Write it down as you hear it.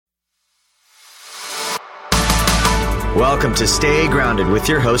Welcome to Stay Grounded with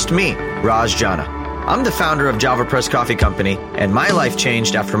your host, me, Raj Jana. I'm the founder of Java Press Coffee Company, and my life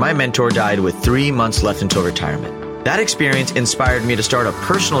changed after my mentor died with 3 months left until retirement. That experience inspired me to start a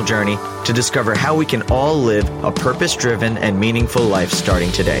personal journey to discover how we can all live a purpose-driven and meaningful life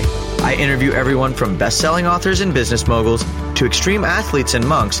starting today. I interview everyone from best-selling authors and business moguls to extreme athletes and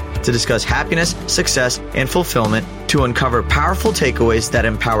monks to discuss happiness, success, and fulfillment, to uncover powerful takeaways that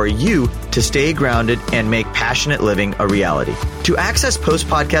empower you to stay grounded and make passionate living a reality. To access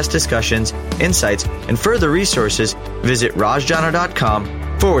post-podcast discussions, insights, and further resources, visit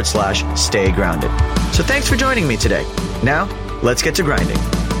rajjana.com/stay grounded. So thanks for joining me today. Now, let's get to grinding.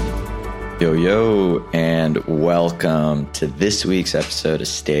 Yo, and welcome to this week's episode of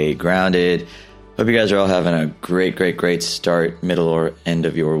Stay Grounded. Hope you guys are all having a great start, middle, or end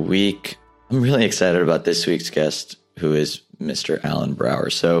of your week. I'm really excited about this week's guest, who is Mr. Alan Brower.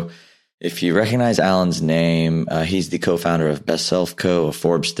 So if you recognize Alan's name, he's the co-founder of Best Self Co., a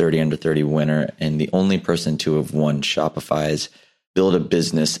Forbes 30 Under 30 winner, and the only person to have won Shopify's Build a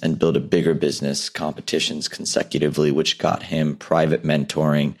Business and Build a Bigger Business competitions consecutively, which got him private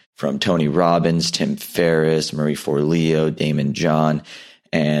mentoring from Tony Robbins, Tim Ferriss, Marie Forleo, Damon John,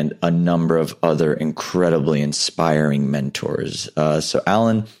 and a number of other incredibly inspiring mentors. So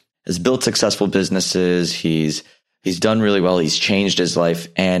Alan has built successful businesses. He's done really well. He's changed his life.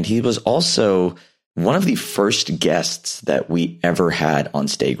 And he was also one of the first guests that we ever had on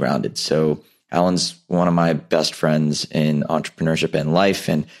Stay Grounded. So Alan's one of my best friends in entrepreneurship and life.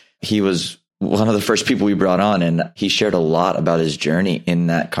 And he was one of the first people we brought on. And he shared a lot about his journey in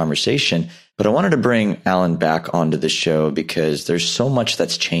that conversation. But I wanted to bring Alan back onto the show because there's so much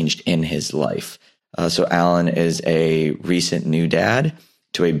that's changed in his life. So Alan is a recent new dad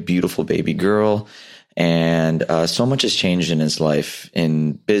to a beautiful baby girl. And so much has changed in his life,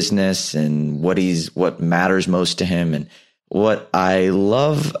 in business, and what matters most to him. And what I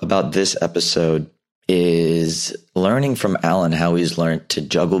love about this episode is learning from Alan how he's learned to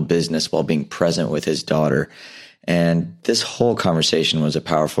juggle business while being present with his daughter. And this whole conversation was a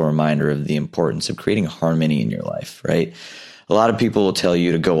powerful reminder of the importance of creating harmony in your life, right? A lot of people will tell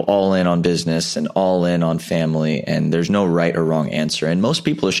you to go all in on business and all in on family, and there's no right or wrong answer. And most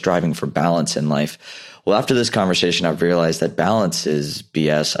people are striving for balance in life. Well, after this conversation, I've realized that balance is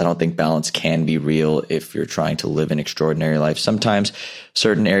BS. I don't think balance can be real if you're trying to live an extraordinary life. Sometimes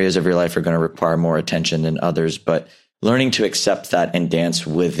certain areas of your life are going to require more attention than others, but learning to accept that and dance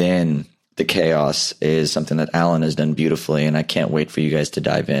within the chaos is something that Alan has done beautifully. And I can't wait for you guys to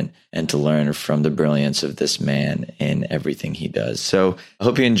dive in and to learn from the brilliance of this man in everything he does. So I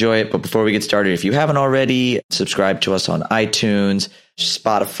hope you enjoy it. But before we get started, if you haven't already, subscribe to us on iTunes,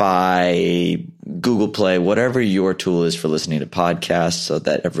 Spotify, Google Play, whatever your tool is for listening to podcasts, so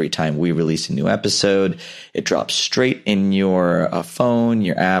that every time we release a new episode, it drops straight in your phone,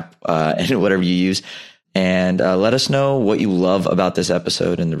 your app, and whatever you use. And let us know what you love about this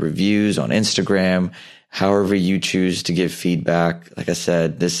episode in the reviews on Instagram, however you choose to give feedback. Like I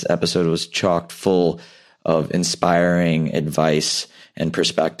said, this episode was chock full of inspiring advice and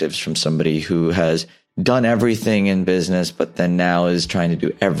perspectives from somebody who has done everything in business, but then now is trying to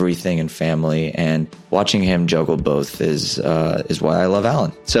do everything in family. And watching him juggle both is why I love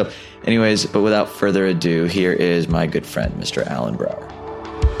Alan. So anyways, but without further ado, here is my good friend, Mr. Alan Brower.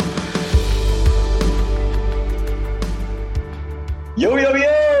 Yo!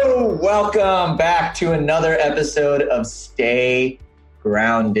 Welcome back to another episode of Stay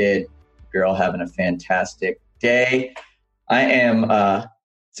Grounded. Girl having a fantastic day. I am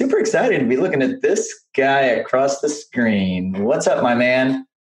super excited to be looking at this guy across the screen. What's up, my man?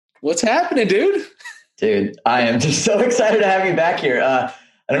 What's happening, dude? Dude, I am just so excited to have you back here. I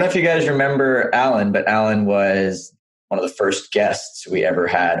don't know if you guys remember Alan, but Alan was one of the first guests we ever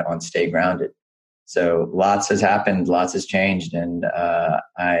had on Stay Grounded. So lots has happened, lots has changed, and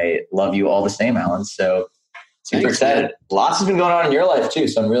I love you all the same, Alan. So super excited. Man. Lots has been going on in your life too,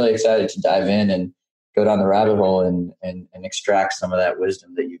 so I'm really excited to dive in and go down the rabbit hole and extract some of that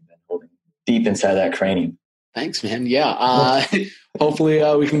wisdom that you've been holding deep inside that cranium. Thanks, man. Yeah. Hopefully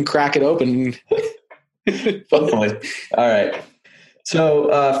we can crack it open. Hopefully. All right.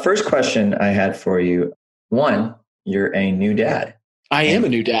 So first question I had for you. One, you're a new dad. I am a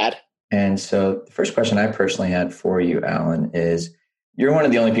new dad. And so the first question I personally had for you, Alan, is you're one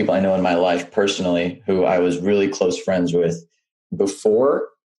of the only people I know in my life personally who I was really close friends with before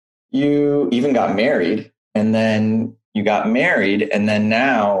you even got married. And then you got married. And then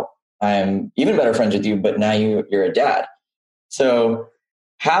now I'm even better friends with you, but now you're a dad. So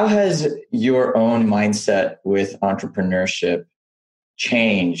how has your own mindset with entrepreneurship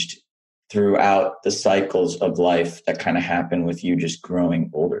changed throughout the cycles of life that kind of happen with you just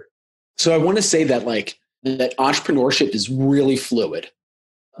growing older? So I want to say that that entrepreneurship is really fluid.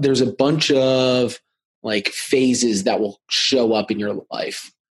 There's a bunch of phases that will show up in your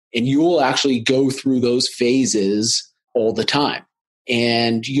life, and you will actually go through those phases all the time.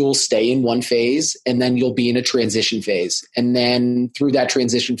 And you'll stay in one phase, and then you'll be in a transition phase. And then through that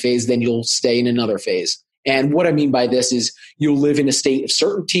transition phase, then you'll stay in another phase. And what I mean by this is you'll live in a state of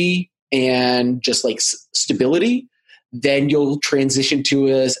certainty and just stability. Then you'll transition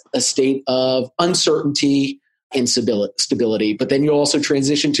to a state of uncertainty and stability. But then you'll also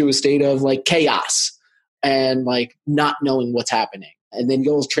transition to a state of chaos and not knowing what's happening. And then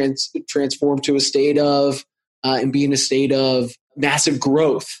you'll transform to a state of and be in a state of massive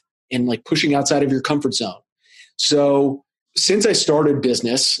growth and pushing outside of your comfort zone. So since I started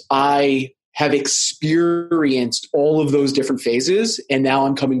business, I have experienced all of those different phases, and now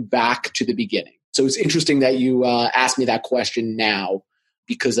I'm coming back to the beginning. So it's interesting that you asked me that question now,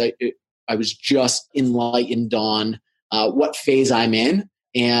 because I was just enlightened on what phase I'm in.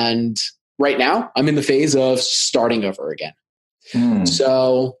 And right now I'm in the phase of starting over again.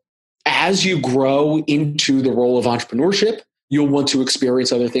 So as you grow into the role of entrepreneurship, you'll want to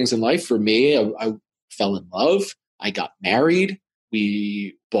experience other things in life. For me, I fell in love. I got married.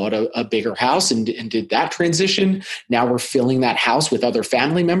 We bought a bigger house and did that transition. Now we're filling that house with other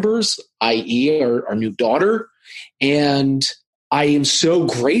family members, i.e. our new daughter. And I am so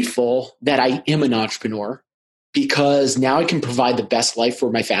grateful that I am an entrepreneur, because now I can provide the best life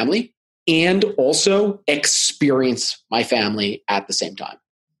for my family and also experience my family at the same time.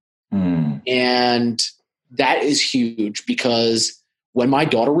 And that is huge, because when my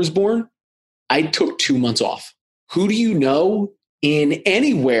daughter was born, I took 2 months off. Who do you know in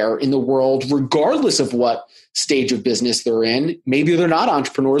anywhere in the world, regardless of what stage of business they're in? Maybe they're not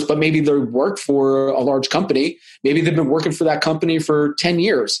entrepreneurs, but maybe they work for a large company. Maybe they've been working for that company for 10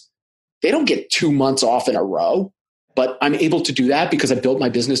 years. They don't get 2 months off in a row, but I'm able to do that because I built my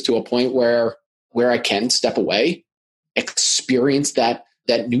business to a point where I can step away, experience that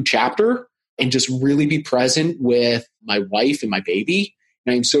new chapter, and just really be present with my wife and my baby.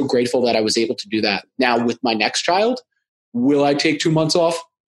 And I'm so grateful that I was able to do that. Now with my next child, will I take 2 months off?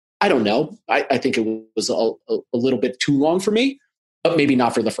 I don't know. I think it was a little bit too long for me, but maybe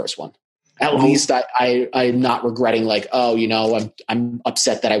not for the first one. At least I'm not regretting I'm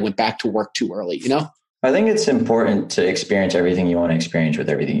upset that I went back to work too early, I think it's important to experience everything you want to experience with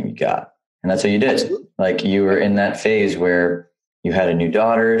everything you got. And that's what you did. Absolutely. You were in that phase where you had a new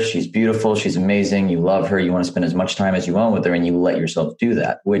daughter. She's beautiful. She's amazing. You love her. You want to spend as much time as you want with her, and you let yourself do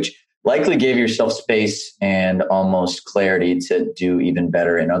that, which likely gave yourself space and almost clarity to do even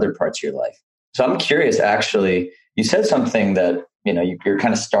better in other parts of your life. So I'm curious, actually, you said something that, you're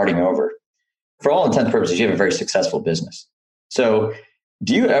kind of starting over. For all intents and purposes, you have a very successful business. So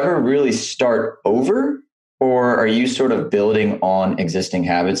do you ever really start over, or are you sort of building on existing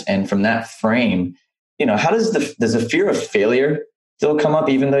habits? And from that frame, how does the fear of failure still come up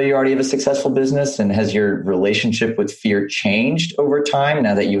even though you already have a successful business? And has your relationship with fear changed over time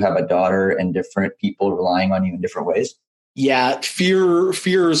now that you have a daughter and different people relying on you in different ways? Yeah, fear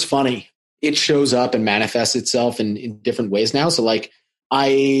is funny. It shows up and manifests itself in different ways now. So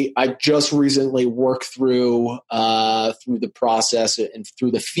I just recently worked through the process and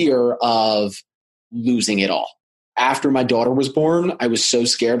through the fear of losing it all. After my daughter was born, I was so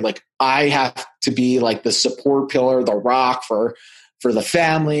scared. I have to be the support pillar, the rock for the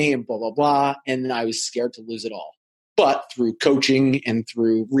family and blah, blah, blah. And I was scared to lose it all. But through coaching and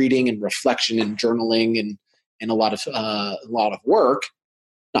through reading and reflection and journaling and a lot of work,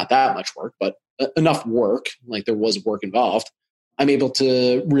 not that much work, but enough work, there was work involved, I'm able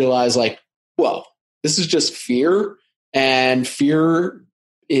to realize whoa, this is just fear, and fear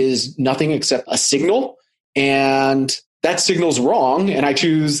is nothing except a signal, and that signal's wrong. And I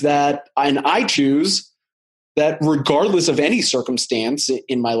choose that regardless of any circumstance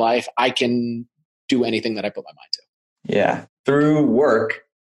in my life, I can do anything that I put my mind to. Yeah. Through work,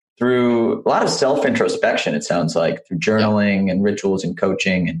 through a lot of self-introspection, it sounds like, through journaling and rituals and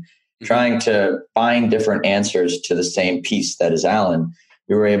coaching and trying to find different answers to the same piece that is Alan,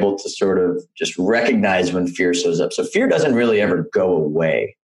 you were able to sort of just recognize when fear shows up. So fear doesn't really ever go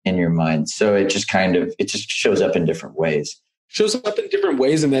away in your mind. So it just shows up in different ways.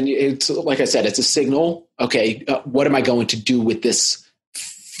 And then it's, like I said, it's a signal. Okay, what am I going to do with this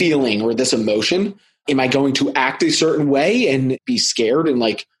feeling or this emotion? Am I going to act a certain way and be scared and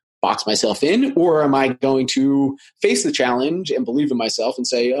box myself in? Or am I going to face the challenge and believe in myself and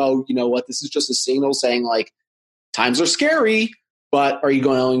say, oh, you know what? This is just a signal saying times are scary. but are you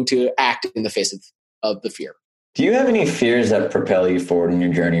going to act in the face of the fear? Do you have any fears that propel you forward in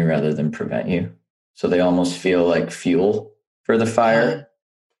your journey rather than prevent you? So they almost feel like fuel for the fire?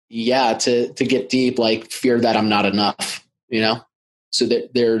 Yeah, to get deep, like fear that I'm not enough, So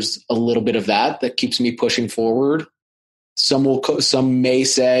that there's a little bit of that keeps me pushing forward. Some may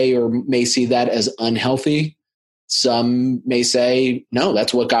say or may see that as unhealthy. Some may say, no,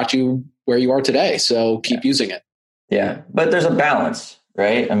 that's what got you where you are today. So keep using it. Yeah. But there's a balance,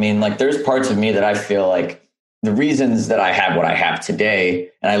 right? I mean, like there's parts of me that I feel like the reasons that I have what I have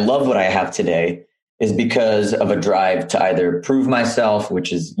today, and I love what I have today, is because of a drive to either prove myself,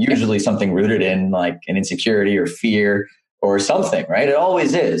 which is usually something rooted in like an insecurity or fear or something, right? It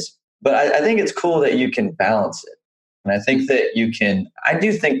always is. But I think it's cool that you can balance it. And I think that I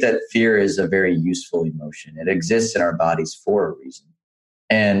do think that fear is a very useful emotion. It exists in our bodies for a reason.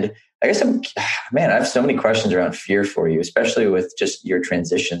 And I guess I have so many questions around fear for you, especially with just your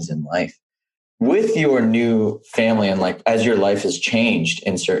transitions in life. With your new family and like as your life has changed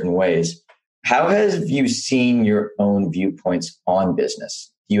in certain ways, how have you seen your own viewpoints on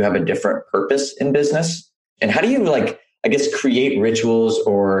business? Do you have a different purpose in business? And how do you create rituals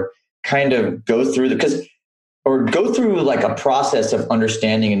or kind of go through like a process of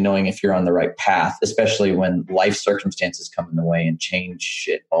understanding and knowing if you're on the right path, especially when life circumstances come in the way and change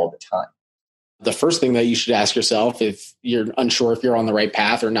shit all the time? The first thing that you should ask yourself if you're unsure if you're on the right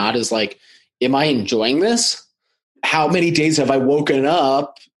path or not is like, am I enjoying this? How many days have I woken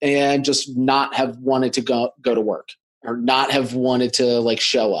up and just not have wanted to go to work or not have wanted to like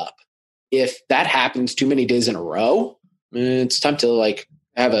show up? If that happens too many days in a row, it's time to like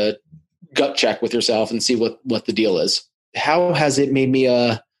have a gut check with yourself and see what the deal is. How has it made me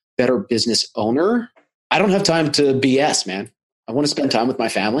a better business owner? I don't have time to BS, man. I want to spend time with my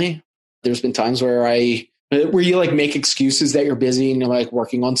family. There's been times where you like make excuses that you're busy and you're like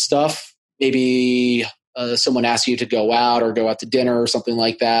working on stuff. Maybe someone asks you to go out to dinner or something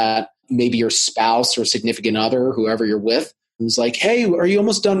like that. Maybe your spouse or significant other, whoever you're with, is like, hey, are you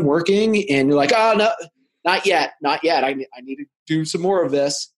almost done working? And you're like, oh, no, not yet. I need to do some more of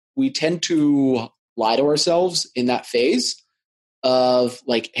this. We tend to lie to ourselves in that phase of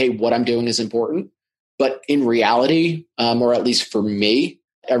like, hey, what I'm doing is important. But in reality, or at least for me,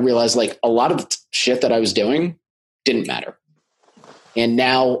 I realized like a lot of the shit that I was doing didn't matter. And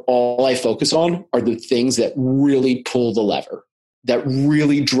now all I focus on are the things that really pull the lever, that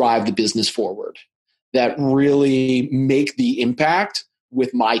really drive the business forward, that really make the impact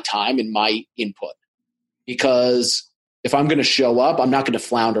with my time and my input. Because if I'm going to show up, I'm not going to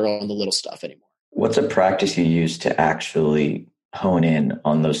flounder on the little stuff anymore. What's a practice you use to actually hone in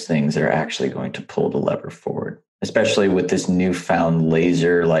on those things that are actually going to pull the lever forward, especially with this newfound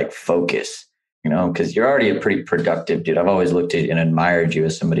laser like focus? Because you're already a pretty productive dude. I've always looked at and admired you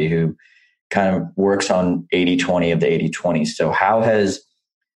as somebody who kind of works on 80-20 of the 80-20. So how has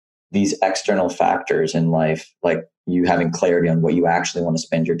these external factors in life, like you having clarity on what you actually want to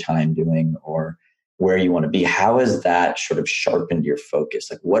spend your time doing or where you want to be, how has that sort of sharpened your focus?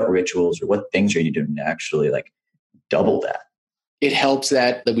 Like what rituals or what things are you doing to actually like double that? It helps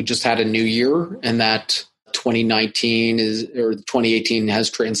that we just had a new year and that 2018 has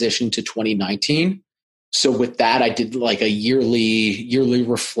transitioned to 2019. So with that, I did like a yearly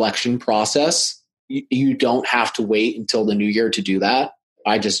reflection process. You don't have to wait until the new year to do that.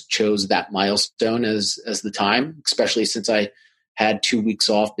 I just chose that milestone as the time, especially since I had 2 weeks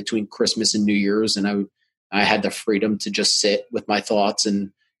off between Christmas and New Year's. And I had the freedom to just sit with my thoughts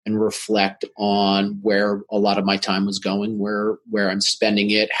and reflect on where a lot of my time was going, where I'm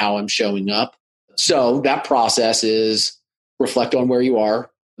spending it, how I'm showing up. So that process is reflect on where you are,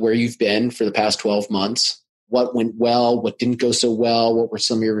 where you've been for the past 12 months, what went well, what didn't go so well, what were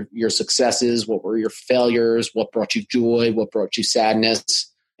some of your successes, what were your failures, what brought you joy, what brought you sadness,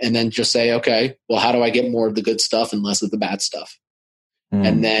 and then just say, okay, well, how do I get more of the good stuff and less of the bad stuff?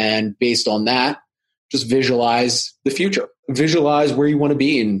 And then based on that, just visualize the future. Visualize where you want to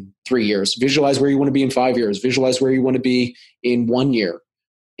be in 3 years. Visualize where you want to be in 5 years. Visualize where you want to be in 1 year.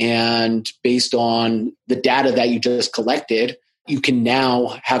 And based on the data that you just collected, you can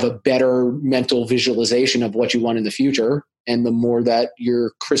now have a better mental visualization of what you want in the future. And the more that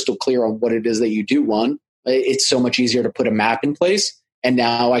you're crystal clear on what it is that you do want, it's so much easier to put a map in place. And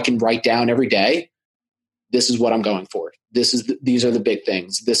now I can write down every day, this is what I'm going for. These are the big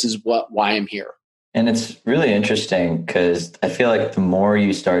things. This is why I'm here. And it's really interesting because I feel like the more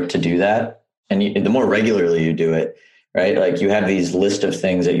you start to do that and the more regularly you do it, right? Like you have these list of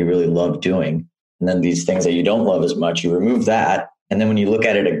things that you really love doing. And then these things that you don't love as much, you remove that. And then when you look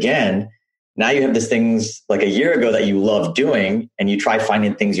at it again, now you have these things like a year ago that you loved doing, and you try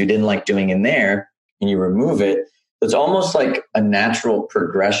finding things you didn't like doing in there and you remove it. It's almost like a natural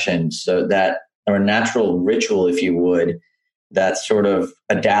progression, so that, or a natural ritual, if you would, that sort of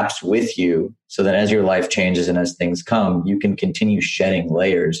adapts with you, so that as your life changes and as things come, you can continue shedding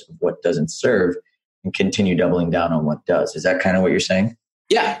layers of what doesn't serve and continue doubling down on what does. Is that kind of what you're saying?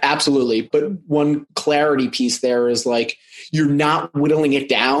 Yeah, absolutely. But one clarity piece there is like, you're not whittling it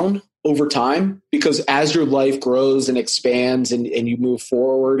down over time, because as your life grows and expands and you move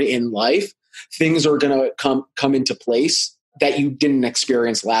forward in life, things are going to come into place that you didn't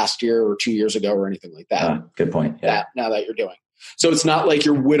experience last year or 2 years ago or anything like that. Good point. Yeah. Now that you're doing. So it's not like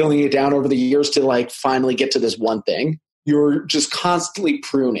you're whittling it down over the years to like finally get to this one thing. You're just constantly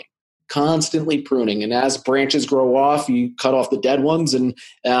pruning. And as branches grow off, you cut off the dead ones, and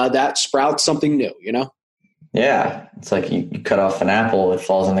that sprouts something new, you know? Yeah. It's like you cut off an apple, it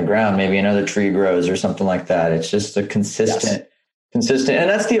falls on the ground, maybe another tree grows or something like that. It's just a consistent. And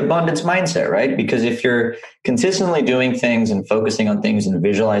that's the abundance mindset, right? Because if you're consistently doing things and focusing on things and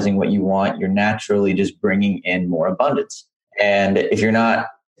visualizing what you want, you're naturally just bringing in more abundance. And if you're not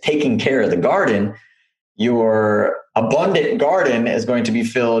taking care of the garden, your abundant garden is going to be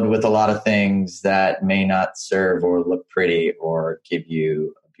filled with a lot of things that may not serve or look pretty or give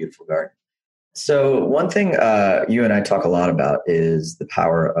you a beautiful garden. So one thing you and I talk a lot about is the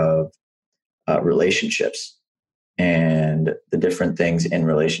power of relationships and the different things in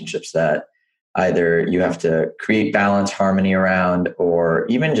relationships that either you have to create balance, harmony around, or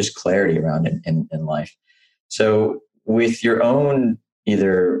even just clarity around in life. So with your own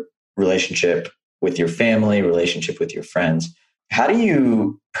either relationship with your family, relationship with your friends, how do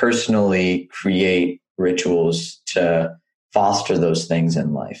you personally create rituals to foster those things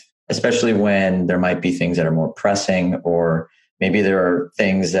in life? Especially when there might be things that are more pressing, or maybe there are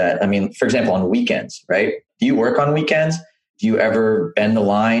things that, I mean, for example, on weekends, right? Do you work on weekends? Do you ever bend the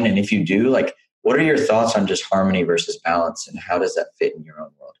line? And if you do, like, what are your thoughts on just harmony versus balance, and how does that fit in your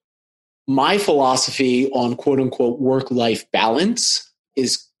own world? My philosophy on quote unquote work-life balance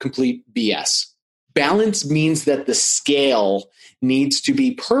is complete BS. Balance means that the scale needs to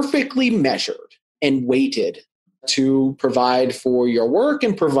be perfectly measured and weighted to provide for your work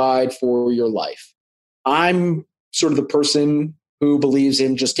and provide for your life. I'm sort of the person who believes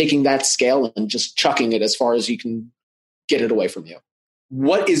in just taking that scale and just chucking it as far as you can get it away from you.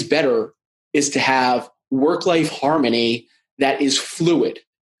 What is better is to have work-life harmony that is fluid,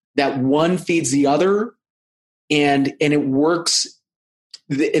 that one feeds the other, and it works.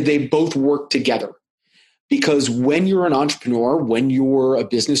 They both work together. Because when you're an entrepreneur, when you're a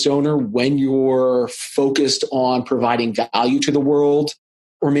business owner, when you're focused on providing value to the world,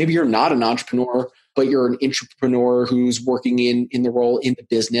 or maybe you're not an entrepreneur, but you're an intrapreneur who's working in the role in the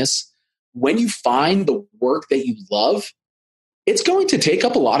business, when you find the work that you love, it's going to take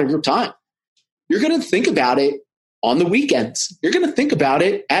up a lot of your time. You're going to think about it on the weekends. You're going to think about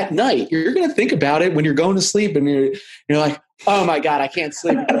it at night. You're going to think about it when you're going to sleep, and you're like, oh my God, I can't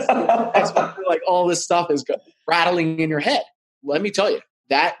sleep. Like all this stuff is rattling in your head. Let me tell you,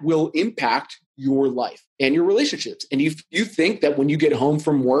 that will impact your life and your relationships. And if you think that when you get home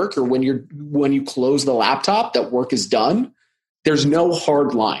from work, or when you close the laptop, that work is done, there's no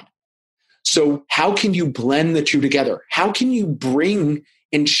hard line. So how can you blend the two together? How can you bring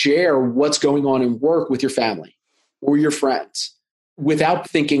and share what's going on in work with your family or your friends without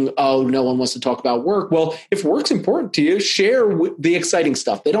thinking, oh, no one wants to talk about work? Well, if work's important to you, share the exciting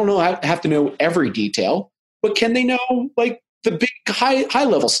stuff. They don't have to know every detail, but can they know like the big high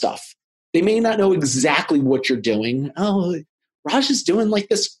level stuff? They may not know exactly what you're doing. Oh, Raj is doing like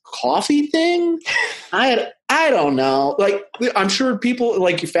this coffee thing. I don't know. Like, I'm sure people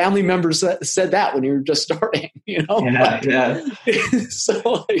like your family members said that when you were just starting, you know? Yeah.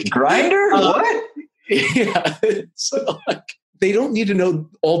 So like Grinder? What? Yeah. So like, they don't need to know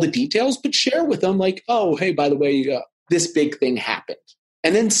all the details, but share with them like, oh, hey, by the way, this big thing happened.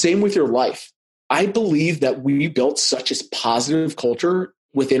 And then same with your life. I believe that we built such a positive culture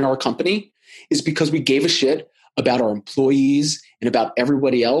within our company is because we gave a shit about our employees and about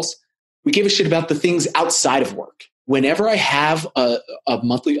everybody else. We gave a shit about the things outside of work. Whenever I have I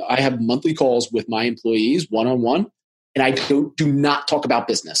have monthly calls with my employees one-on-one, and I do not talk about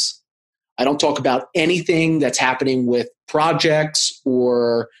business. I don't talk about anything that's happening with projects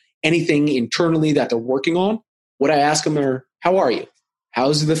or anything internally that they're working on. What I ask them are, how are you?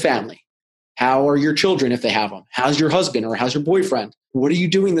 How's the family? How are your children if they have them? How's your husband or how's your boyfriend? What are you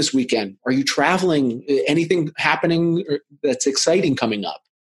doing this weekend? Are you traveling? Anything happening that's exciting coming up?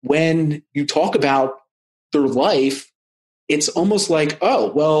 When you talk about their life, it's almost like,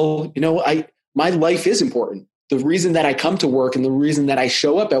 oh, well, my life is important. The reason that I come to work and the reason that I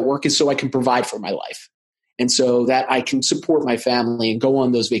show up at work is so I can provide for my life. And so that I can support my family and go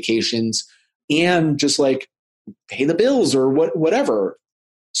on those vacations and just like pay the bills or whatever.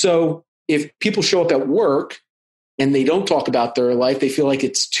 So if people show up at work and they don't talk about their life, they feel like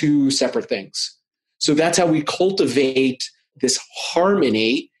it's two separate things. So that's how we cultivate this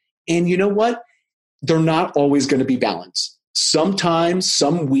harmony. And you know what? They're not always going to be balanced. Sometimes,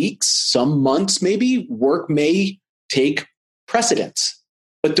 some weeks, some months, maybe work may take precedence.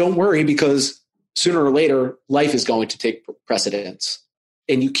 But don't worry, because sooner or later, life is going to take precedence.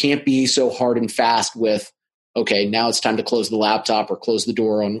 And you can't be so hard and fast with, okay, now it's time to close the laptop or close the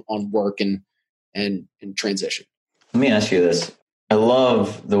door on work and transition. Let me ask you this. I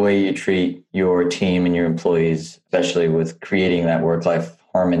love the way you treat your team and your employees, especially with creating that work-life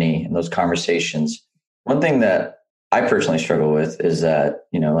harmony and those conversations. One thing that I personally struggle with is that,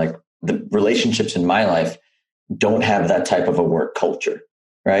 like the relationships in my life don't have that type of a work culture,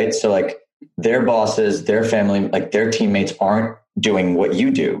 right? So like their bosses, their family, like their teammates aren't doing what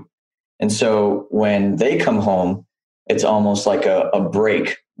you do. And so when they come home, it's almost like a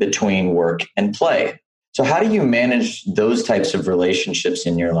break between work and play. So how do you manage those types of relationships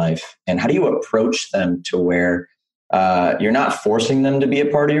in your life? And how do you approach them to where you're not forcing them to be a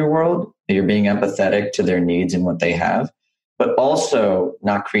part of your world? You're being empathetic to their needs and what they have, but also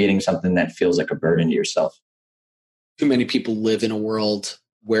not creating something that feels like a burden to yourself. Too many people live in a world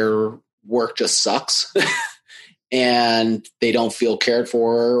where work just sucks and they don't feel cared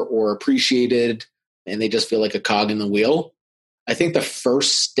for or appreciated, and they just feel like a cog in the wheel. I think the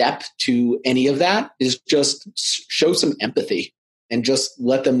first step to any of that is just show some empathy and just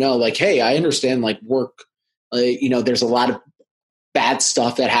let them know, like, hey, I understand like work, there's a lot of bad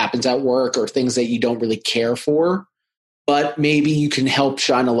stuff that happens at work or things that you don't really care for, but maybe you can help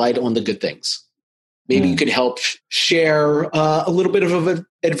shine a light on the good things. Maybe you could help share a little bit of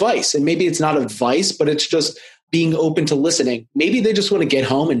advice. And maybe it's not advice, but it's just being open to listening. Maybe they just want to get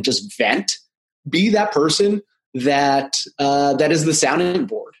home and just vent. Be that person that is the sounding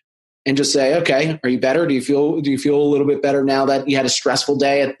board, and just say, okay, are you better? Do you feel a little bit better now that you had a stressful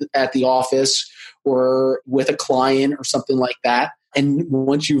day at the office or with a client or something like that? And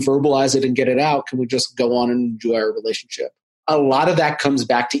once you verbalize it and get it out, can we just go on and enjoy our relationship? A lot of that comes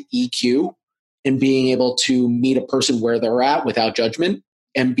back to EQ and being able to meet a person where they're at without judgment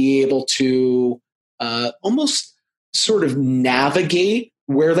and be able to almost sort of navigate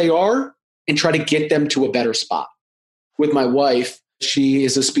where they are and try to get them to a better spot. With my wife, she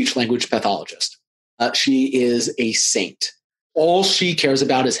is a speech language pathologist. She is a saint. All she cares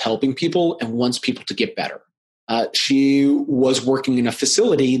about is helping people and wants people to get better. She was working in a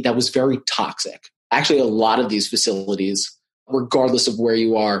facility that was very toxic. Actually, a lot of these facilities, regardless of where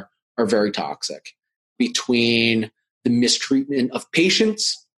you are very toxic. Between the mistreatment of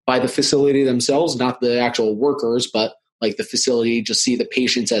patients by the facility themselves, not the actual workers, but like the facility just see the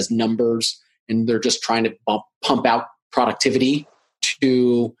patients as numbers and they're just trying to pump out productivity,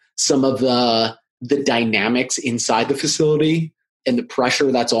 to some of the dynamics inside the facility and the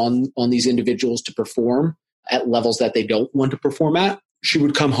pressure that's on these individuals to perform at levels that they don't want to perform at. She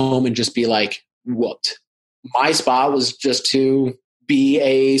would come home and just be like, whooped. My spot was just to be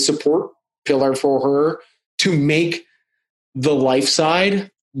a support pillar for her to make the life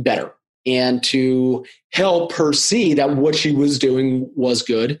side better and to help her see that what she was doing was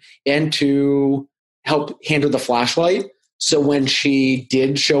good and to help hand her the flashlight. So when she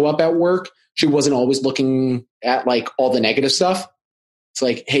did show up at work, she wasn't always looking at like all the negative stuff. It's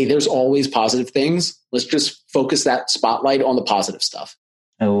like, hey, there's always positive things. Let's just focus that spotlight on the positive stuff.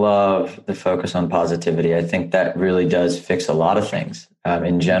 I love the focus on positivity. I think that really does fix a lot of things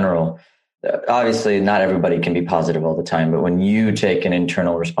in general. Obviously, not everybody can be positive all the time, but when you take an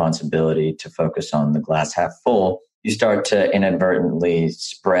internal responsibility to focus on the glass half full, you start to inadvertently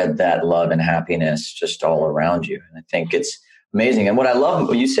spread that love and happiness just all around you. And I think it's amazing. And what I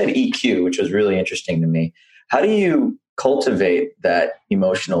love, you said EQ, which was really interesting to me. How do you cultivate that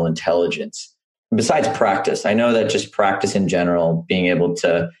emotional intelligence? Besides practice, I know that just practice in general, being able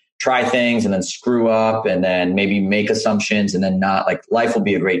to try things and then screw up and then maybe make assumptions and then not, like, life will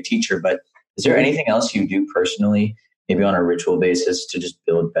be a great teacher. But is there anything else you do personally, maybe on a ritual basis, to just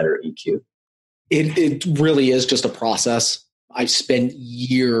build better EQ? It really is just a process. I've spent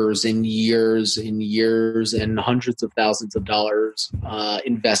years and years and years and hundreds of thousands of dollars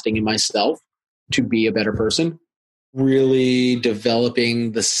investing in myself to be a better person. Really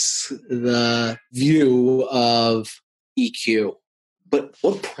developing the view of EQ. but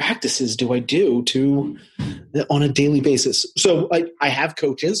what practices do I do on a daily basis? So I have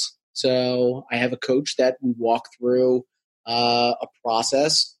coaches. So I have a coach that we walk through a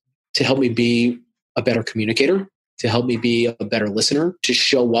process to help me be a better communicator, to help me be a better listener, to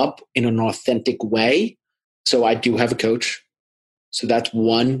show up in an authentic way. So I do have a coach. So that's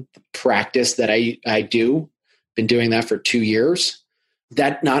one practice that I do. Been doing that for 2 years.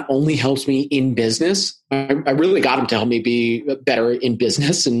 That not only helps me in business, I really got him to help me be better in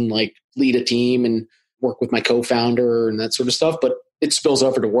business and like lead a team and work with my co-founder and that sort of stuff, but it spills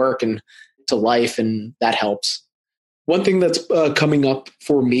over to work and to life, and that helps. One thing that's coming up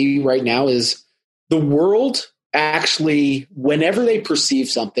for me right now is the world actually, whenever they perceive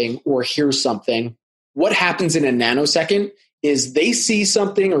something or hear something, what happens in a nanosecond is they see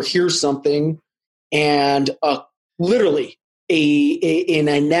something or hear something, and literally in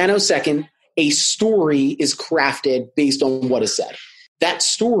a nanosecond, a story is crafted based on what is said. That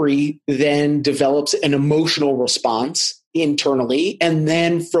story then develops an emotional response internally, and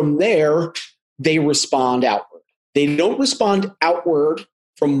then from there, they respond outward. They don't respond outward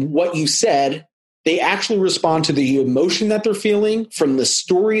from what you said. They actually respond to the emotion that they're feeling from the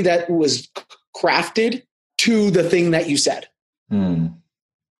story that was crafted to the thing that you said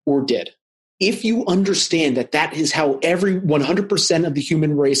or did. If you understand that that is how every 100% of the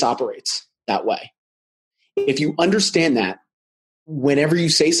human race operates that way, if you understand that, whenever you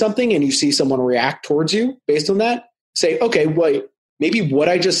say something and you see someone react towards you based on that, say, okay, wait, maybe what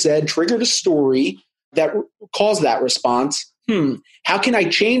I just said triggered a story that caused that response. How can I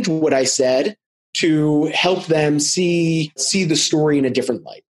change what I said to help them see the story in a different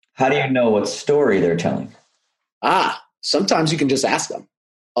light? How do you know what story they're telling? Sometimes you can just ask them.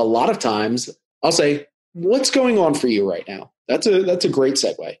 A lot of times I'll say, what's going on for you right now? That's a great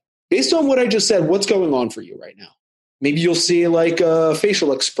segue. Based on what I just said, what's going on for you right now? Maybe you'll see like a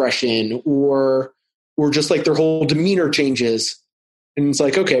facial expression or just like their whole demeanor changes. And it's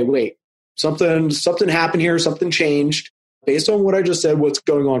like, okay, wait, something happened here, something changed. Based on what I just said, what's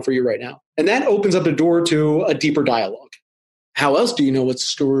going on for you right now? And that opens up the door to a deeper dialogue. How else do you know what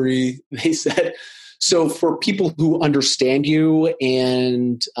story they said? So for people who understand you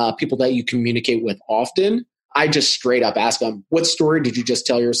and people that you communicate with often, I just straight up ask them, what story did you just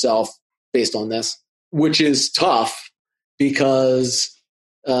tell yourself based on this? Which is tough because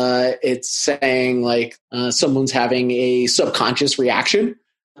it's saying like someone's having a subconscious reaction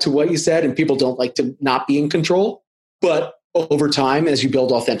to what you said, and people don't like to not be in control. But over time, as you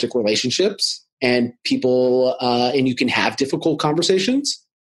build authentic relationships and people, and you can have difficult conversations,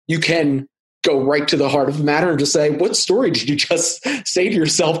 you can go right to the heart of the matter and just say, what story did you just say to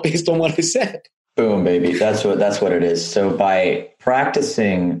yourself based on what I said? Boom, baby. That's what it is. So by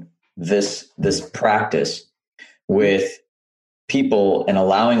practicing this practice with people and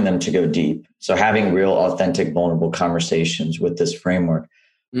allowing them to go deep, so having real, authentic, vulnerable conversations with this framework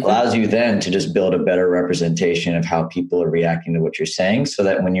allows you then to just build a better representation of how people are reacting to what you're saying, so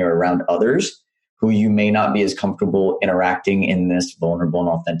that when you're around others who you may not be as comfortable interacting in this vulnerable and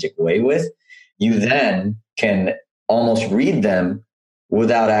authentic way with, you then can almost read them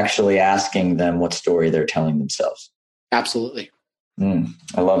without actually asking them what story they're telling themselves. Absolutely.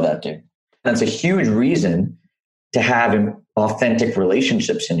 I love that, dude. That's a huge reason to have authentic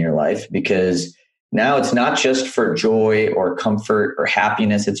relationships in your life, because now it's not just for joy or comfort or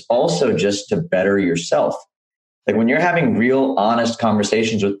happiness. It's also just to better yourself. Like when you're having real, honest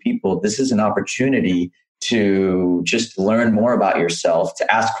conversations with people, this is an opportunity to just learn more about yourself,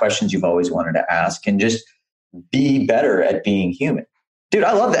 to ask questions you've always wanted to ask, and just be better at being human. Dude,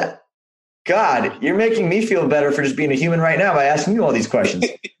 I love that. God, you're making me feel better for just being a human right now by asking you all these questions.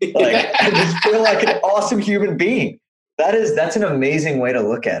 Like, I just feel like an awesome human being. That's an amazing way to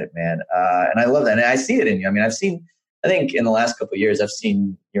look at it, man. And I love that. And I see it in you. I mean, I think in the last couple of years, I've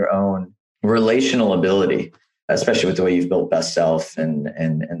seen your own relational ability, especially with the way you've built Best Self and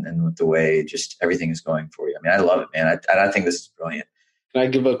with the way just everything is going for you. I mean, I love it, man. I think this is brilliant. Can I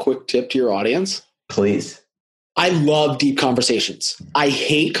give a quick tip to your audience? Please. I love deep conversations. I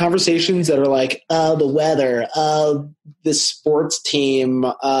hate conversations that are like, the weather, this sports team,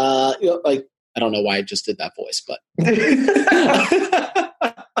 like, I don't know why I just did that voice, but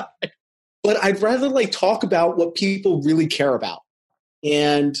but I'd rather like talk about what people really care about.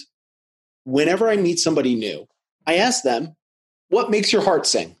 And whenever I meet somebody new, I ask them, what makes your heart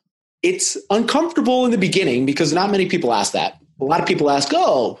sing? It's uncomfortable in the beginning because not many people ask that. A lot of people ask,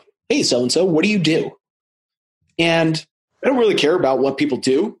 oh, hey, so-and-so, what do you do? And I don't really care about what people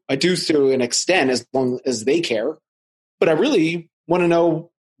do. I do to an extent as long as they care. But I really want to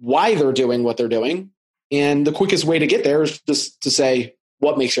know why they're doing what they're doing And the quickest way to get there is just to say,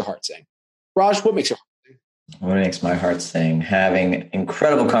 what makes your heart sing? Raj, what makes your heart sing? What makes my heart sing? Having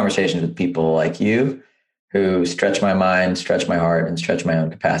incredible conversations with people like you who stretch my mind, stretch my heart, and stretch my own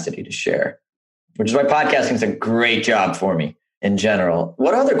capacity to share, which is why podcasting is a great job for me in general.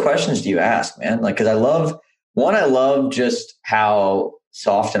 What other questions do you ask, man? Like, because I love just how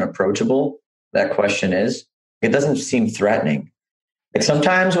soft and approachable that question is. It doesn't seem threatening. Like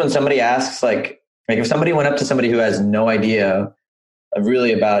sometimes when somebody asks, like if somebody went up to somebody who has no idea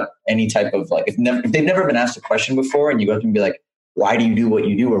really about any type of if they've never been asked a question before, and you go up and be like, why do you do what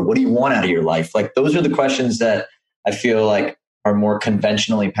you do? Or what do you want out of your life? Like those are the questions that I feel like are more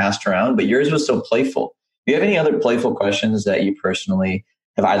conventionally passed around, but yours was so playful. Do you have any other playful questions that you personally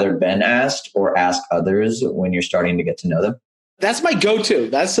have either been asked or ask others when you're starting to get to know them? That's my go-to.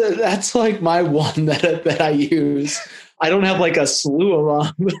 That's like my one that I use. I don't have like a slew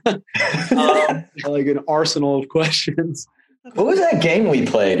of them, like an arsenal of questions. What was that game we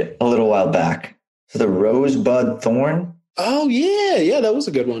played a little while back? The Rosebud Thorn? Oh, yeah, that was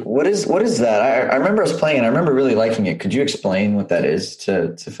a good one. What is that? I remember us playing, and I remember really liking it. Could you explain what that is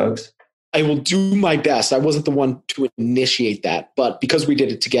to folks? I will do my best. I wasn't the one to initiate that, but because we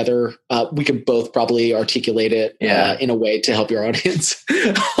did it together, we could both probably articulate it in a way to help your audience.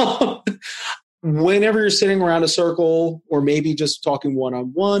 Whenever you're sitting around a circle or maybe just talking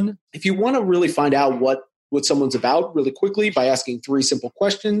one-on-one, if you want to really find out what someone's about really quickly by asking 3 simple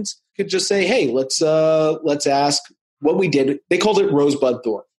questions, you could just say, hey, let's ask what we did. They called it Rosebud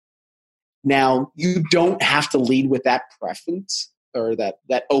Thorn. Now, you don't have to lead with that preference or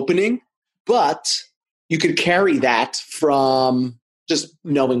that opening, but you could carry that from just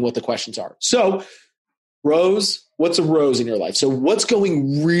knowing what the questions are. So, Rose, what's a rose in your life? So what's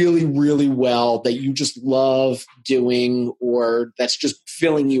going really, really well that you just love doing or that's just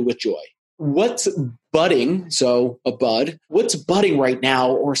filling you with joy? What's budding? So a bud. What's budding right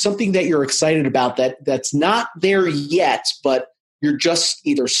now or something that you're excited about that's not there yet, but you're just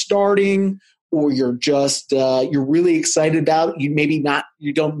either starting or you're just you're really excited about.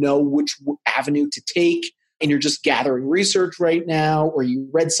 You don't know which avenue to take and you're just gathering research right now, or you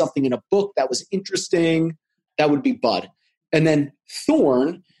read something in a book that was interesting. That would be bud. And then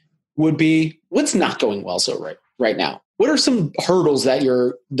thorn would be what's not going well right now. What are some hurdles that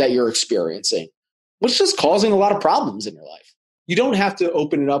you're experiencing? What's just causing a lot of problems in your life? You don't have to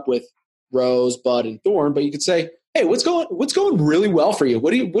open it up with rose, bud, and thorn, but you could say, hey, what's going really well for you?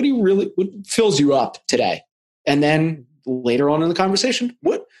 What fills you up today? And then later on in the conversation,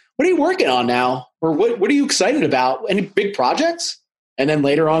 what are you working on now? Or what are you excited about? Any big projects? And then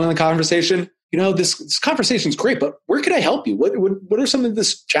later on in the conversation, this conversation is great, but where can I help you? What are some of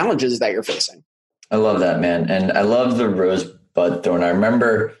the challenges that you're facing? I love that, man. And I love the Rosebud Thorn. I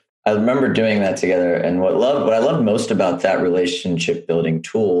remember doing that together. And what I love most about that relationship building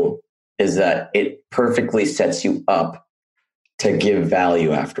tool is that it perfectly sets you up to give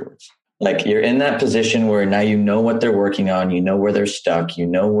value afterwards. Like you're in that position where now you know what they're working on, you know where they're stuck, you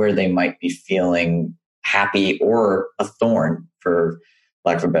know where they might be feeling happy or a thorn, for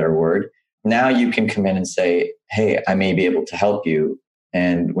lack of a better word. Now you can come in and say, hey, I may be able to help you.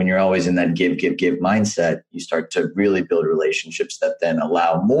 And when you're always in that give mindset, you start to really build relationships that then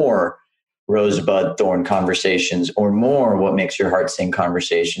allow more rosebud thorn conversations or more what makes your heart sing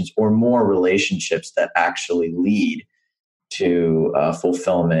conversations or more relationships that actually lead to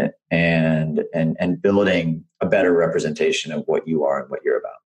fulfillment and building a better representation of what you are and what you're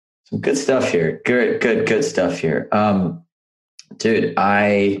about. Some good stuff here. Good stuff here. Dude,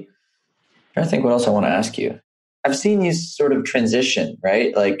 I think what else I want to ask you. I've seen you sort of transition,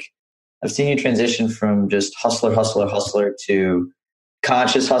 right? Like I've seen you transition from just hustler to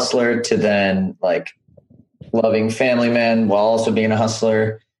conscious hustler to then like loving family man while also being a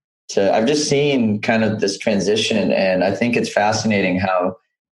hustler. I've just seen kind of this transition, and I think it's fascinating how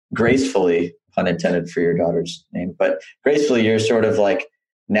gracefully, pun intended for your daughter's name, but gracefully you're sort of like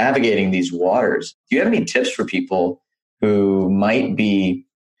navigating these waters. Do you have any tips for people who might be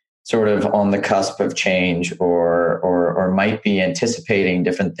sort of on the cusp of change or might be anticipating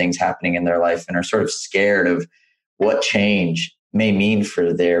different things happening in their life and are sort of scared of what change may mean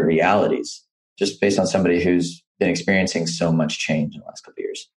for their realities, just based on somebody who's been experiencing so much change in the last couple of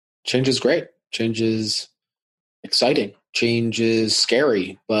years? Change is great. Change is exciting. Change is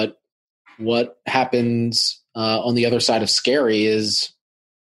scary. But what happens on the other side of scary is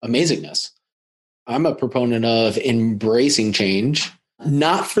amazingness. I'm a proponent of embracing change,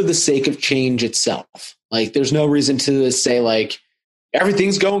 not for the sake of change itself. Like there's no reason to say like,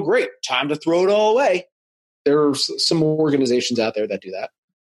 everything's going great, time to throw it all away. There's some organizations out there that do that.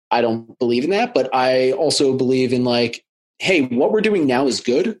 I don't believe in that, but I also believe in like, hey, what we're doing now is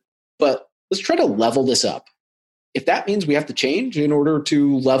good, but let's try to level this up. If that means we have to change in order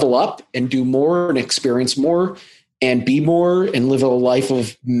to level up and do more and experience more and be more and live a life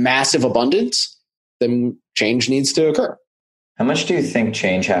of massive abundance, then change needs to occur. How much do you think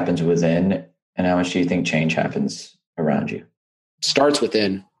change happens within, and how much do you think change happens around you? It starts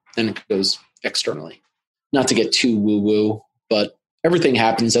within, then it goes externally. Not to get too woo-woo, but everything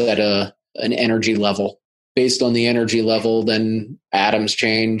happens at an energy level. Based on the energy level, then atoms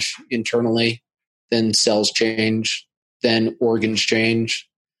change internally, then cells change, then organs change,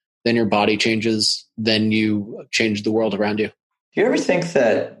 then your body changes, then you change the world around you. Do you ever think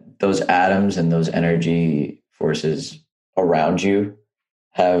that those atoms and those energy forces around you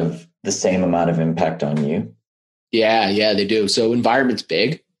have the same amount of impact on you? Yeah, they do. So environment's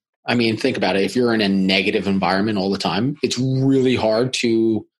big. I mean, think about it. If you're in a negative environment all the time, it's really hard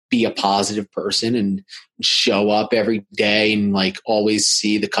to be a positive person and show up every day and like always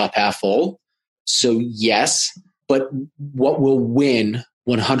see the cup half full. So yes, but what will win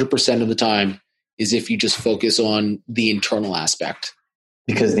 100% of the time is if you just focus on the internal aspect.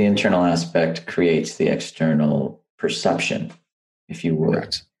 Because the internal aspect creates the external perception, if you would.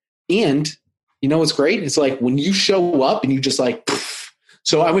 Correct. And you know what's great? It's like when you show up and you just like, poof.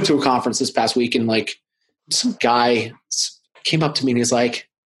 So I went to a conference this past week and like some guy came up to me and he's like,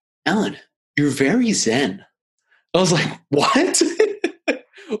 Alan, you're very zen. I was like, what?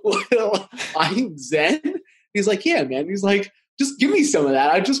 Well, I'm zen? He's like, yeah, man. He's like, just give me some of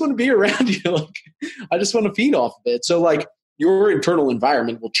that. I just want to be around you. Like, I just want to feed off of it. So like your internal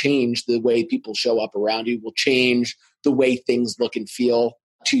environment will change the way people show up around you, will change the way things look and feel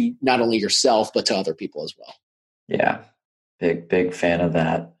to not only yourself, but to other people as well. Yeah. Big fan of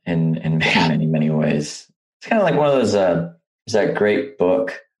that in many ways. It's kind of like one of those, is that great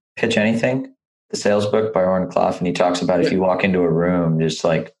book, Pitch Anything, the sales book by Oren Klaff. And he talks about if you walk into a room just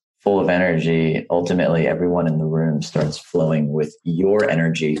like full of energy, ultimately everyone in the room starts flowing with your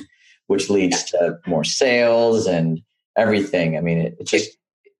energy, which leads to more sales and everything. I mean, it just...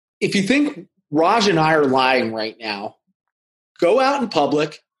 If you think Raj and I are lying right now, go out in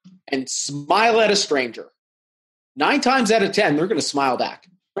public and smile at a stranger. 9 times out of 10, they're going to smile back,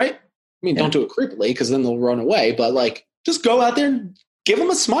 right? I mean, don't do it creepily because then they'll run away. But like, just go out there and give them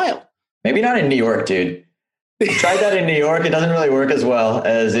a smile. Maybe not in New York, dude. Tried that in New York. It doesn't really work as well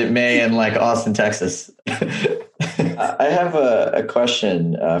as it may in like Austin, Texas. I have a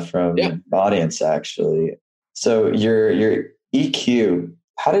question from the audience, actually. So your EQ,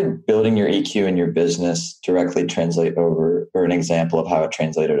 how did building your EQ in your business directly translate over, or an example of how it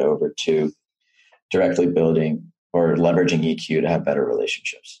translated over to directly building or leveraging EQ to have better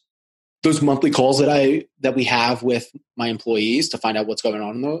relationships? Those monthly calls that we have with my employees to find out what's going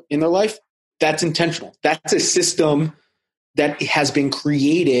on in their life, that's intentional. That's a system that has been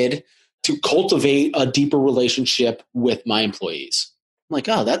created to cultivate a deeper relationship with my employees. I'm like,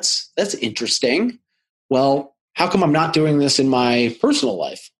 oh, that's interesting. Well, how come I'm not doing this in my personal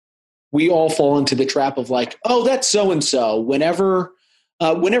life? We all fall into the trap of like, oh, that's so-and-so. Whenever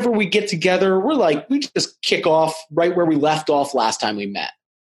we get together, we just kick off right where we left off last time we met.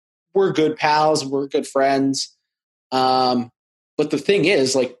 We're good pals. We're good friends. But the thing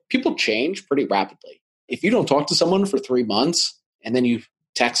is, like, people change pretty rapidly. If you don't talk to someone for 3 months and then you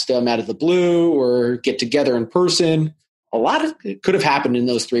text them out of the blue or get together in person, a lot of it could have happened in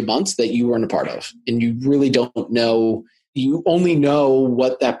those 3 months that you weren't a part of. And you really don't know. You only know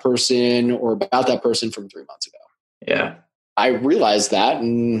what that person or about that person from 3 months ago. Yeah. I realized that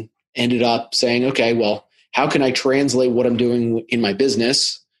and ended up saying, okay, well, how can I translate what I'm doing in my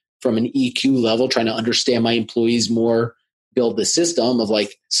business from an EQ level, trying to understand my employees more, build the system of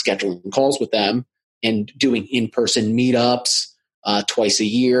like scheduling calls with them and doing in-person meetups twice a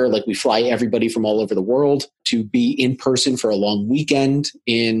year. Like we fly everybody from all over the world to be in person for a long weekend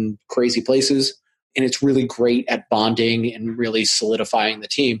in crazy places. And it's really great at bonding and really solidifying the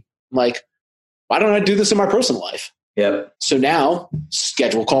team. I'm like, why don't I do this in my personal life? Yep. So now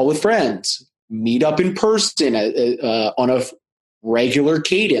schedule a call with friends, meet up in person on a regular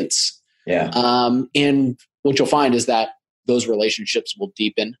cadence. Yeah. And what you'll find is that those relationships will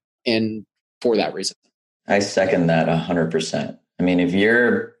deepen, and for that reason. I second that 100%. I mean,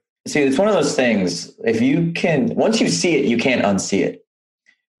 it's one of those things, once you see it, you can't unsee it,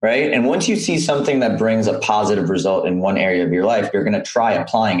 right? And once you see something that brings a positive result in one area of your life, you're going to try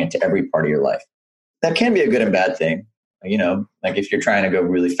applying it to every part of your life. That can be a good and bad thing. You know, like if you're trying to go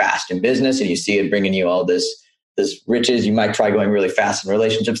really fast in business and you see it bringing you all this riches, you might try going really fast in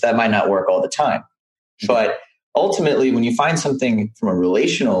relationships. That might not work all the time. But ultimately, when you find something from a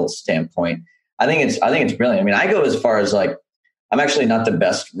relational standpoint, I think it's brilliant. I mean, I go as far as like, I'm actually not the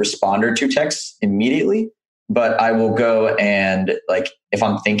best responder to texts immediately, but I will go and like, if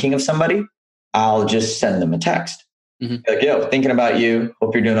I'm thinking of somebody, I'll just send them a text. Like, yo, thinking about you.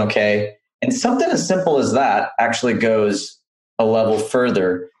 Hope you're doing okay. And something as simple as that actually goes a level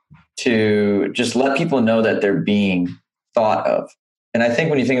further to just let people know that they're being thought of. And I think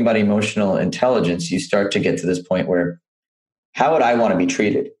when you think about emotional intelligence, you start to get to this point where, how would I want to be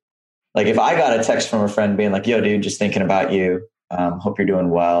treated? Like if I got a text from a friend being like, yo, dude, just thinking about you. Hope you're doing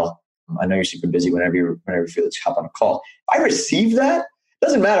well. I know you're super busy whenever you feel, let's hop on a call. If I receive that,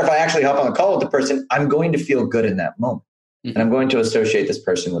 doesn't matter if I actually hop on a call with the person, I'm going to feel good in that moment. And I'm going to associate this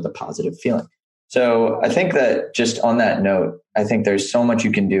person with a positive feeling. So I think that just on that note, I think there's so much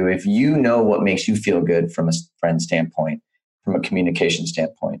you can do if you know what makes you feel good from a friend standpoint, from a communication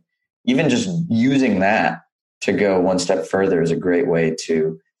standpoint. Even just using that to go one step further is a great way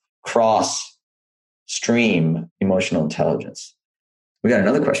to cross stream emotional intelligence. We got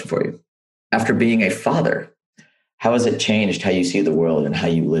another question for you. After being a father, how has it changed how you see the world and how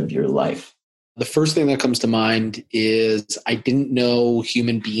you live your life? The first thing that comes to mind is I didn't know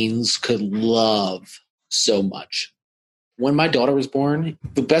human beings could love so much. When my daughter was born,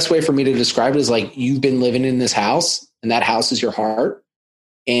 the best way for me to describe it is like, you've been living in this house and that house is your heart,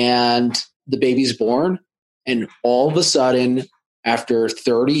 and the baby's born. And all of a sudden, after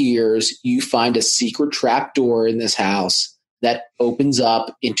 30 years, you find a secret trap door in this house that opens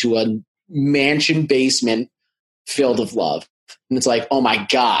up into a mansion basement filled with love. And it's like, oh my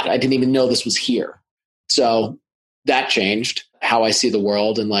God, I didn't even know this was here. So that changed how I see the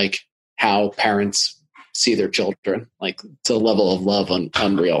world and like how parents see their children. Like it's a level of love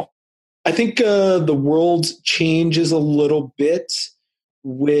unreal. I think the world changes a little bit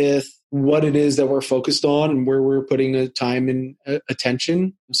with what it is that we're focused on and where we're putting the time and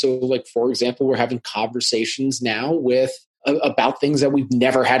attention. So like, for example, we're having conversations now about things that we've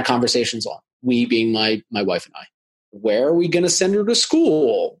never had conversations on. We being my wife and I. Where are we going to send her to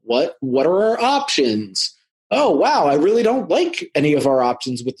school? What are our options? Oh, wow, I really don't like any of our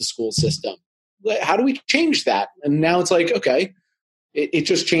options with the school system. How do we change that? And now it's like, okay, it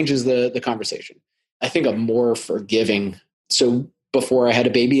just changes the conversation. I think I'm more forgiving. So before I had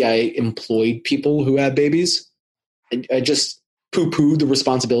a baby, I employed people who had babies. I just poo-pooed the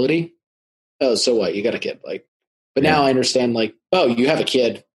responsibility. Oh, so what? You got a kid. But now I understand, like, oh, you have a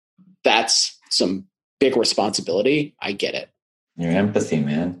kid. That's some big responsibility. I get it. Your empathy,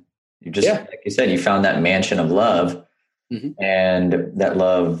 man. You just, like you said, you found that mansion of love, and that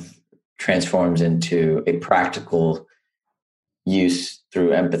love transforms into a practical use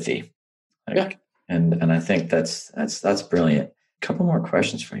through empathy. And I think that's brilliant. A couple more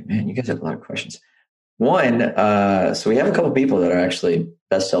questions for you, man. You guys have a lot of questions. One, so we have a couple people that are actually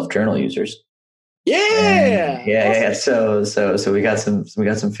Best Self Journal users. Yeah. So we got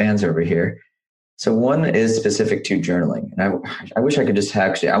some fans over here. So one is specific to journaling. And I wish I could just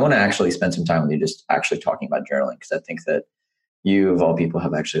I want to actually spend some time with you just actually talking about journaling, because I think that you, of all people,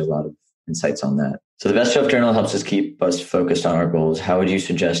 have actually a lot of insights on that. So the Best Self Journal helps us keep us focused on our goals. How would you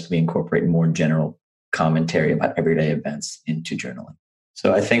suggest we incorporate more general commentary about everyday events into journaling?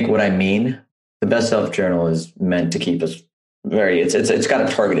 So I think what I mean, the Best Self Journal is meant to keep us it's got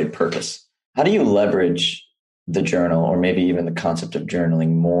a targeted purpose. How do you leverage the journal, or maybe even the concept of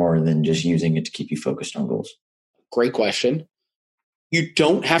journaling, more than just using it to keep you focused on goals? Great question. You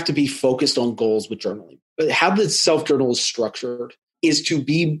don't have to be focused on goals with journaling. But how the self-journal is structured is to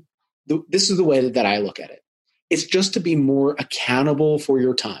be, this is the way that I look at it. It's just to be more accountable for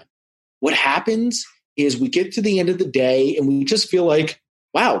your time. What happens is we get to the end of the day and we just feel like,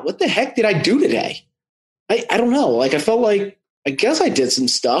 wow, what the heck did I do today? I don't know. Like I felt like, I guess I did some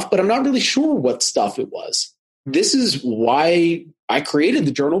stuff, but I'm not really sure what stuff it was. This is why I created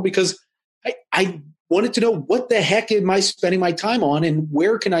the journal, because I wanted to know what the heck am I spending my time on and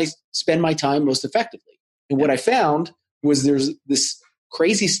where can I spend my time most effectively. And what I found was there's this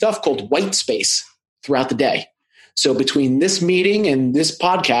crazy stuff called white space throughout the day. So between this meeting and this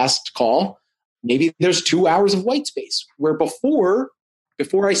podcast call, maybe there's 2 hours of white space, where before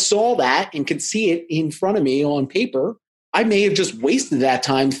I saw that and could see it in front of me on paper, I may have just wasted that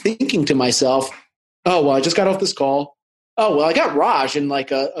time thinking to myself, oh, well, I just got off this call. Oh, well, I got Raj in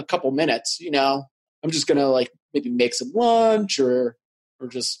like a couple minutes. I'm just going to like maybe make some lunch or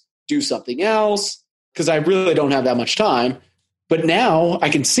just do something else, because I really don't have that much time. But now I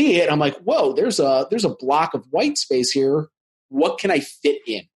can see it. I'm like, whoa, there's a block of white space here. What can I fit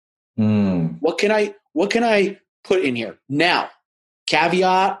in? What can I put in here? Now,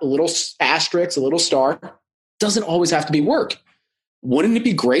 caveat, a little asterisk, a little star. doesn't always have to be work. Wouldn't it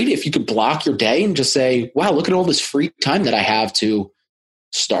be great if you could block your day and just say, wow, look at all this free time that I have to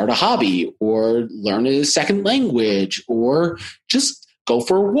start a hobby or learn a second language or just go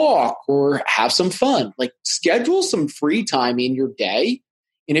for a walk or have some fun. Like schedule some free time in your day.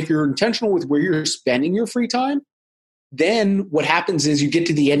 And if you're intentional with where you're spending your free time, then what happens is you get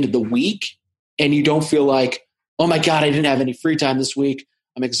to the end of the week and you don't feel like, oh my God, I didn't have any free time this week.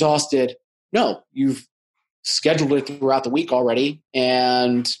 I'm exhausted. No, you've scheduled it throughout the week already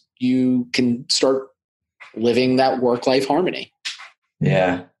and you can start living that work-life harmony.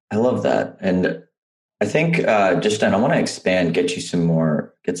 Yeah, I love that. And I think, Justin, I want to expand, get some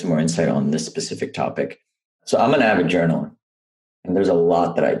more insight on this specific topic. So I'm an avid journaler and there's a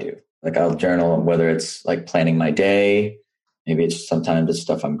lot that I do. Like I'll journal, whether it's like planning my day, maybe it's sometimes it's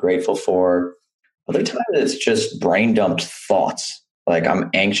stuff I'm grateful for. Other times it's just brain dumped thoughts. Like I'm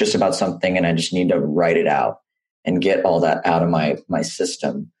anxious about something and I just need to write it out and get all that out of my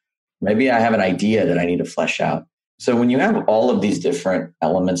system. Maybe I have an idea that I need to flesh out. So when you have all of these different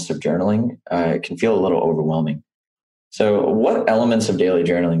elements of journaling, it can feel a little overwhelming. So what elements of daily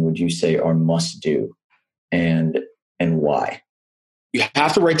journaling would you say are must do and why? You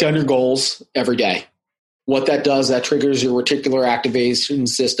have to write down your goals every day. What that does, that triggers your reticular activation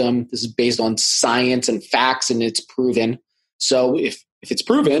system. This is based on science and facts, and it's proven. So if it's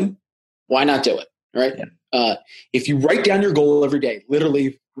proven, why not do it, right? Yeah. If you write down your goal every day,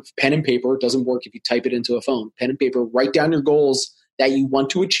 literally pen and paper, it doesn't work if you type it into a phone. Pen and paper, write down your goals that you want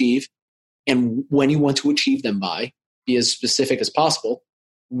to achieve and when you want to achieve them by. Be as specific as possible.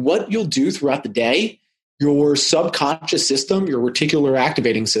 What you'll do throughout the day, your subconscious system, your reticular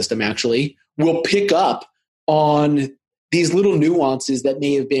activating system actually, will pick up on these little nuances that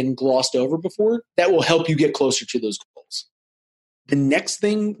may have been glossed over before that will help you get closer to those goals. The next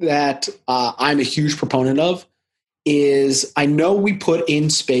thing that I'm a huge proponent of is I know we put in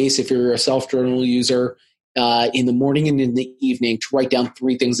space, if you're a self-journal user, in the morning and in the evening to write down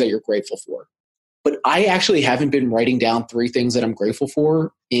 3 things that you're grateful for. But I actually haven't been writing down 3 things that I'm grateful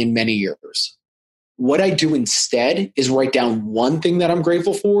for in many years. What I do instead is write down 1 thing that I'm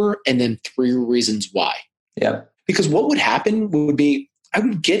grateful for and then 3 reasons why. Yeah. Because what would happen would be I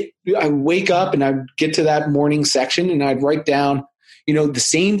would wake up and I'd get to that morning section and I'd write down, the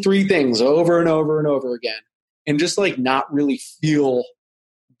same 3 things over and over and over again and just like not really feel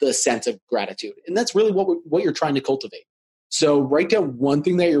the sense of gratitude. And that's really what you're trying to cultivate. So write down 1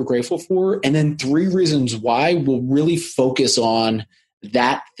 thing that you're grateful for and then 3 reasons why will really focus on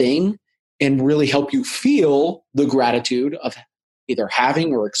that thing and really help you feel the gratitude of either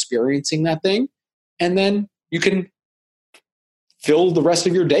having or experiencing that thing. And then you can fill the rest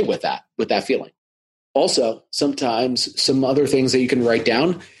of your day with that feeling. Also, sometimes some other things that you can write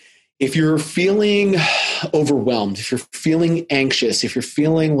down. If you're feeling overwhelmed, if you're feeling anxious, if you're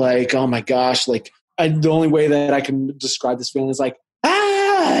feeling like, oh my gosh, like the only way that I can describe this feeling is like,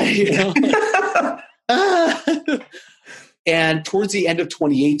 And towards the end of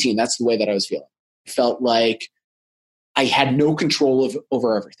 2018, that's the way that I was feeling. I felt like I had no control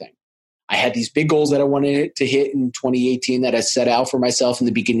over everything. I had these big goals that I wanted to hit in 2018 that I set out for myself in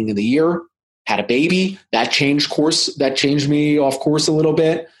the beginning of the year. Had a baby. That changed me off course a little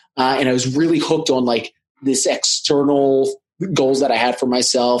bit. And I was really hooked on like this external goals that I had for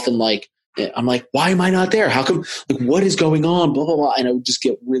myself. And like, I'm like, why am I not there? How come, like, what is going on? Blah, blah, blah. And I would just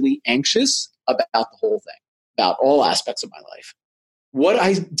get really anxious about the whole thing, about all aspects of my life. What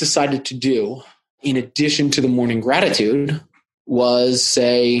I decided to do in addition to the morning gratitude was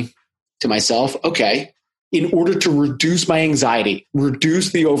say to myself, okay, in order to reduce my anxiety,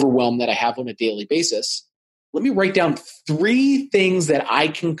 reduce the overwhelm that I have on a daily basis, let me write down 3 things that I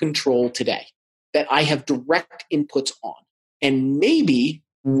can control today, that I have direct inputs on. And maybe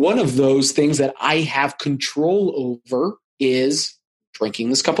one of those things that I have control over is drinking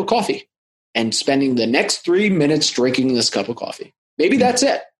this cup of coffee and spending the next 3 minutes drinking this cup of coffee. Maybe that's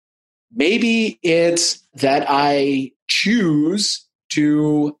it. Maybe it's that I choose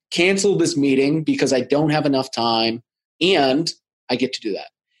to cancel this meeting because I don't have enough time and I get to do that.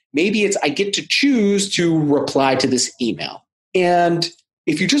 Maybe it's I get to choose to reply to this email. And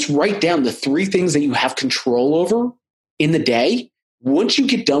if you just write down the 3 things that you have control over in the day, once you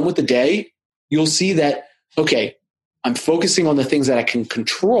get done with the day, you'll see that, okay, I'm focusing on the things that I can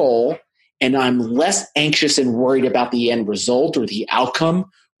control and I'm less anxious and worried about the end result or the outcome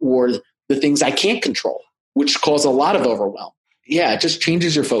or the things I can't control, which cause a lot of overwhelm. Yeah, it just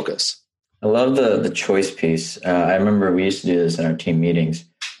changes your focus. I love the choice piece. I remember we used to do this in our team meetings.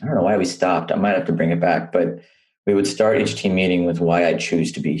 I don't know why we stopped. I might have to bring it back, but we would start each team meeting with why I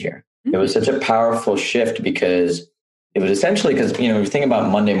choose to be here. It was such a powerful shift because it was essentially because, you know, if you think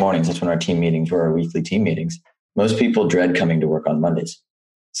about Monday mornings, that's when our team meetings were, our weekly team meetings. Most people dread coming to work on Mondays.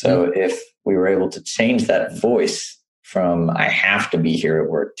 So if we were able to change that voice from I have to be here at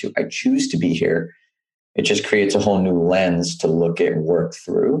work to I choose to be here, it just creates a whole new lens to look at work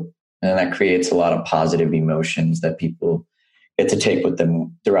through. And that creates a lot of positive emotions that people get to take with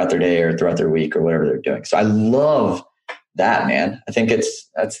them throughout their day or throughout their week or whatever they're doing. So I love that, man. I think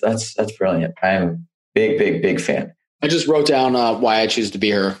that's brilliant. I'm big fan. I just wrote down why I choose to be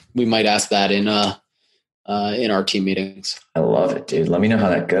here. We might ask that in our team meetings. I love it, dude. Let me know how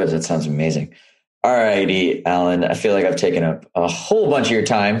that goes. That sounds amazing. All righty, Alan. I feel like I've taken up a whole bunch of your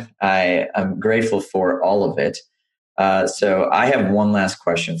time. I'm grateful for all of it. So I have one last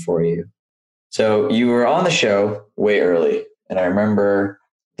question for you. So you were on the show way early. And I remember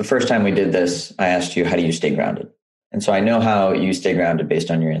the first time we did this, I asked you, how do you stay grounded? And so I know how you stay grounded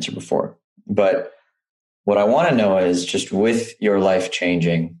based on your answer before. But what I want to know is just with your life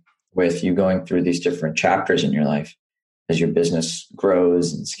changing, with you going through these different chapters in your life, as your business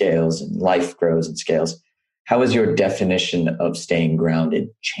grows and scales and life grows and scales, how has your definition of staying grounded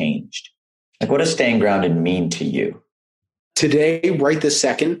changed? Like, what does staying grounded mean to you? Today, right this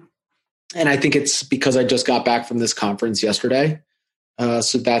second, and I think it's because I just got back from this conference yesterday.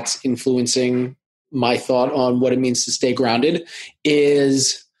 So that's influencing my thought on what it means to stay grounded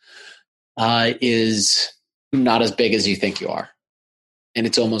is not as big as you think you are. And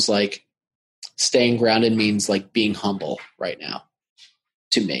it's almost like staying grounded means like being humble right now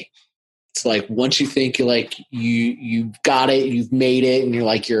to me. It's like once you think you're like you've got it, you've made it, and you're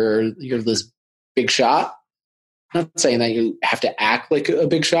like you're this big shot. I'm not saying that you have to act like a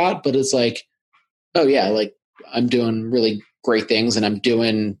big shot, but it's like, oh yeah, like I'm doing really great things and I'm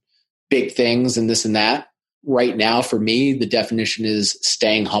doing big things and this and that. Right now, for me, the definition is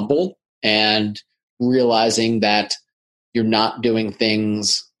staying humble and realizing that you're not doing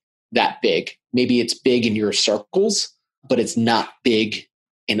things that big. Maybe it's big in your circles, but it's not big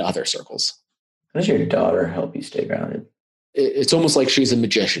in other circles. How does your daughter help you stay grounded? It's almost like she's a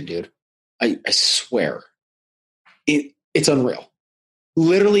magician, dude. I swear. It's unreal.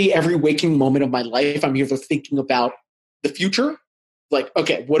 Literally every waking moment of my life, I'm either thinking about the future, like,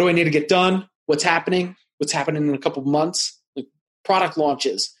 okay, what do I need to get done? What's happening? What's happening in a couple of months? Like product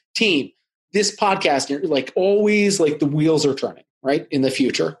launches, team, this podcast, like always like the wheels are turning, right? In the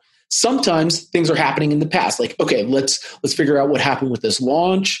future. Sometimes things are happening in the past. Like, okay, let's figure out what happened with this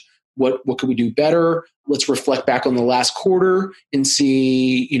launch. What can we do better? Let's reflect back on the last quarter and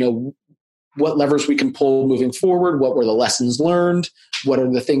see, what levers we can pull moving forward. What were the lessons learned? What are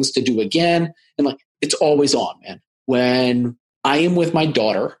the things to do again? And like, it's always on, man. When I am with my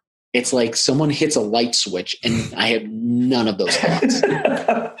daughter, it's like someone hits a light switch and I have none of those thoughts.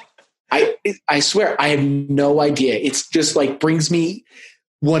 I swear, I have no idea. It's just like brings me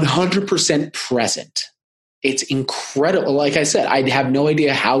 100% present. It's incredible. Like I said, I have no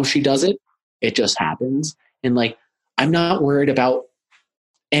idea how she does it. It just happens. And like, I'm not worried about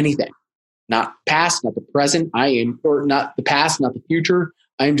anything. Not past, not the present. Or not the past, not the future.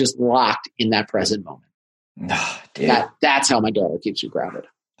 I am just locked in that present moment. Oh, dude. That's how my daughter keeps me grounded.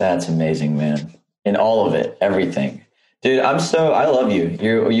 That's amazing, man. In all of it, everything. Dude, I love you.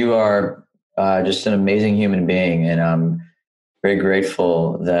 You are just an amazing human being. And I'm very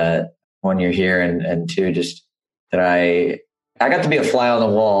grateful that one, you're here, and two, just that I got to be a fly on the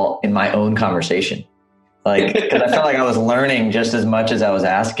wall in my own conversation. Like, because I felt like I was learning just as much as I was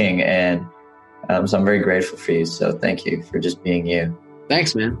asking. And so I'm very grateful for you. So thank you for just being you.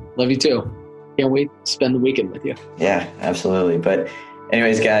 Thanks, man. Love you too. Can't wait to spend the weekend with you. Yeah, absolutely. But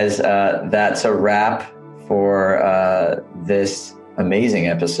anyways, guys, that's a wrap for this amazing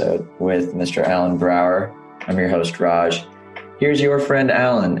episode with Mr. Alan Brower. I'm your host, Raj. Here's your friend,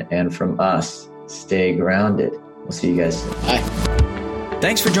 Alan. And from us, stay grounded. We'll see you guys soon. Bye.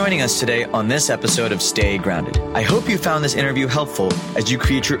 Thanks for joining us today on this episode of Stay Grounded. I hope you found this interview helpful as you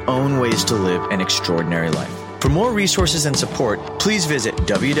create your own ways to live an extraordinary life. For more resources and support, please visit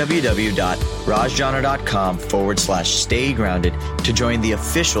www.rajjana.com/Stay Grounded to join the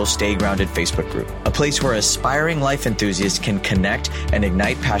official Stay Grounded Facebook group, a place where aspiring life enthusiasts can connect and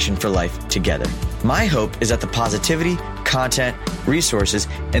ignite passion for life together. My hope is that the positivity, content, resources,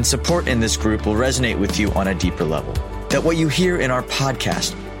 and support in this group will resonate with you on a deeper level. That what you hear in our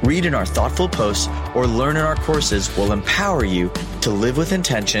podcast, read in our thoughtful posts, or learn in our courses will empower you to live with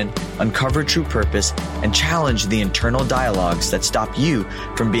intention, uncover true purpose, and challenge the internal dialogues that stop you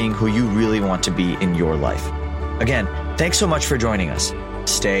from being who you really want to be in your life. Again, thanks so much for joining us.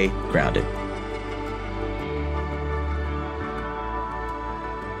 Stay grounded.